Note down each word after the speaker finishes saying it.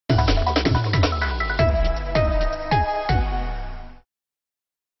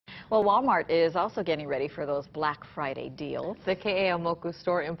Well, Walmart is also getting ready for those Black Friday deals. The Ke'eaumoku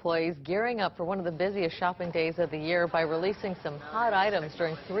store employees gearing up for one of the busiest shopping days of the year by releasing some hot items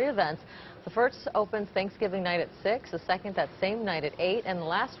during 3 events. The first opens Thanksgiving night at 6, the second that same night at 8, and the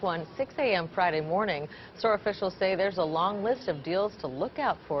last one 6 a.m. Friday morning. Store officials say there's a long list of deals to look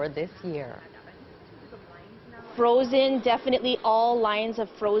out for this year. Frozen, definitely all lines of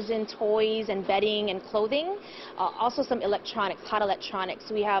frozen toys and bedding and clothing. Also some electronics, hot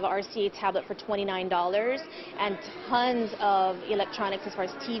electronics. We have our RCA tablet for $29 and tons of electronics as far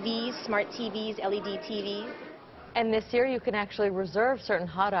as TVs, smart TVs, LED TVs. And this year you can actually reserve certain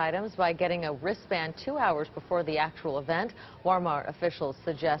hot items by getting a wristband 2 hours before the actual event. Walmart officials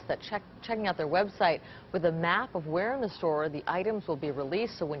suggest that checking out their website with a map of where in the store the items will be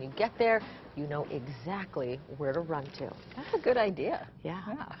released, so when you get there, you know exactly where to run to. That's a good idea. Yeah.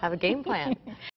 Have a game plan.